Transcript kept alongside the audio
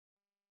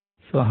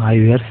So hi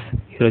viewers,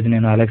 ఈరోజు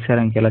నేను Alexa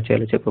rank ఎలా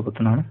చేయాలో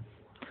చెప్పబోతున్నాను.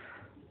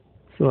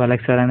 సో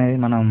అలెక్సా అనేది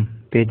మనం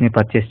పేజ్ని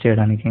పర్చేస్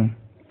చేయడానికి,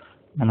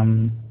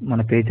 మన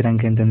పేజ్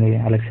ర్యాంక్ ఎంత ఉంది,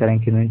 అలెక్సా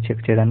ర్యాంక్ ఎంత ఉంది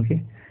చెక్ చేయడానికి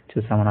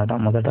చూస్తామన్నమాట.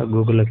 మొదట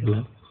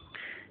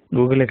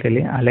గూగుల్లోకి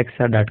వెళ్ళి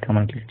alexa.com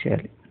అని క్లిక్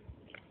చేయాలి.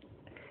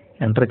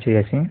 ఎంటర్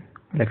చేసి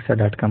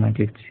alexa.com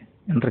అని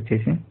ఎంటర్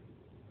చేసి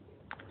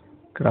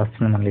ఇక్కడ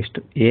వస్తుంది మన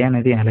లిస్ట్. ఏ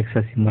అనేది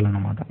అలెక్సా సింబల్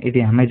అన్నమాట.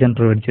 ఇది అమెజాన్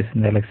ప్రొవైడ్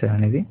చేస్తుంది. అలెక్సా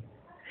అనేది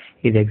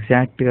ఇది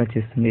ఎగ్జాక్ట్గా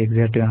చేస్తుంది,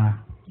 ఎగ్జాక్ట్గా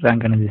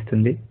ర్యాంక్ అనేది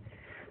ఇస్తుంది.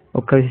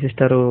 ఒక్క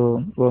విజిటర్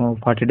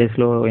 40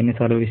 డేస్లో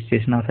ఎన్నిసార్లు విజిట్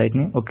చేసినా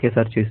సైట్ని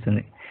ఒకేసారి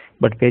చేస్తుంది.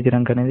 బట్ పేజ్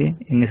ర్యాంక్ అనేది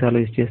ఎన్నిసార్లు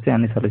విజిట్ చేస్తే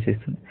అన్నిసార్లు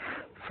చేస్తుంది.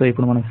 సో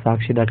ఇప్పుడు మనం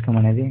సాక్షి.com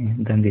అనేది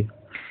దాన్ని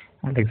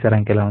అలెక్సా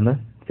ర్యాంక్ ఎలా ఉందో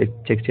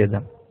చెక్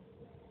చేద్దాం.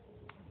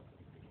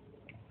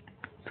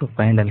 సో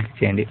ఫైండ్ అని క్లిక్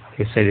చేయండి.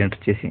 వెబ్సైట్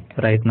ఎంటర్ చేసి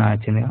రైట్ నా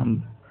వచ్చింది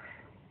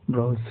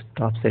బ్రౌజ్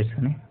టాప్ సైట్స్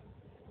అని.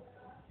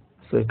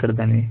 సో ఇక్కడ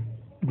దాని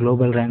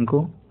గ్లోబల్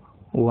ర్యాంకు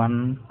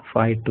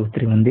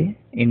 1523 ఉంది,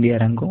 ఇండియా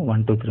ర్యాంకు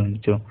 123 ఉంది.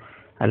 సో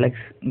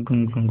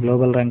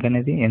గ్లోబల్ ర్యాంక్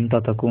అనేది ఎంత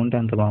తక్కువ ఉంటే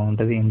అంత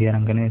బాగుంటుంది, ఇండియా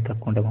ర్యాంక్ అనేది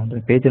తక్కువ ఉంటే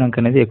బాగుంటుంది, పేజ్ ర్యాంక్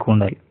అనేది ఎక్కువ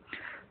ఉండాలి.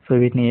 సో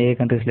వీటిని ఏ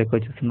కంట్రీస్లో ఎక్కువ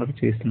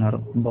చూస్తున్నారు.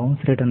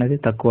 బౌన్స్ రేట్ అనేది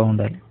తక్కువ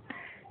ఉండాలి.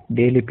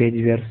 Daily page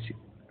viewers,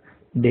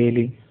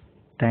 daily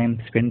time,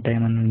 spend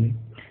time అనేది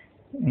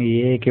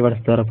ఏ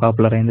కీవర్డ్స్ ద్వారా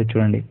పాపులర్ అయిందో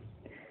చూడండి.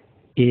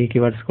 ఏ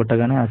కీవర్డ్స్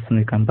కొట్టగానే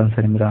వస్తుంది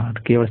కంపల్సరీ. మీరు ఆ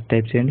కీవర్డ్స్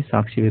టైప్ చేయండి,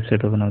 సాక్షి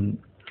వెబ్సైట్ ఓపెన్ అవుతుంది.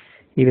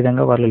 ఈ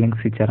విధంగా వాళ్ళు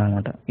లింక్స్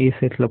ఇచ్చారనమాట. ఈ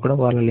సైట్లో కూడా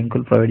వాళ్ళ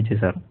లింకులు ప్రొవైడ్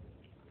చేశారు.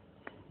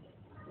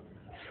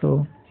 సో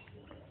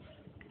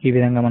ఈ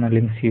విధంగా మన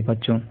లింక్స్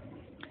ఇవ్వచ్చు.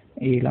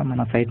 ఇలా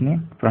మన సైట్ని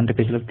ఫ్రంట్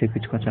పేజ్లోకి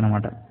తెప్పించుకోవచ్చు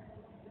అనమాట.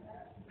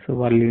 సో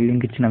వాళ్ళు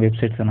లింక్ ఇచ్చిన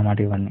వెబ్సైట్స్ అన్నమాట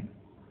ఇవన్నీ.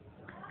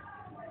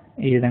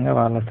 ఈ విధంగా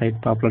వాళ్ళ సైట్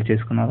పాపులర్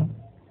చేసుకున్నారు.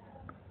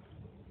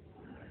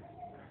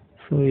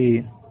 సో ఈ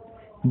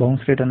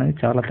బౌన్స్ రేట్ అనేది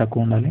చాలా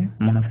తక్కువ ఉండాలి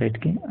మన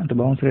సైట్కి. అంటే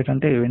బౌన్స్ రేట్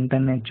అంటే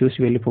వెంటనే చూసి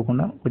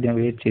వెళ్ళిపోకుండా కొద్దిగా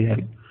వెయిట్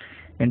చేయాలి.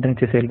 వెంటనే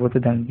చేసి వెళ్ళిపోతే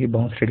దానికి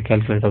బౌన్స్ రేట్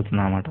క్యాలిక్యులేట్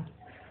అవుతుంది అన్నమాట.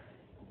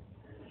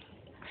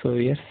 So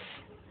yes,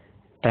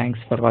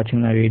 thanks for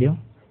watching my video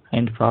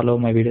and follow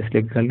my videos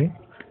regularly.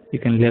 You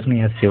can learn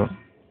SEO.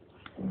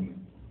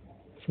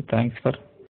 So thanks for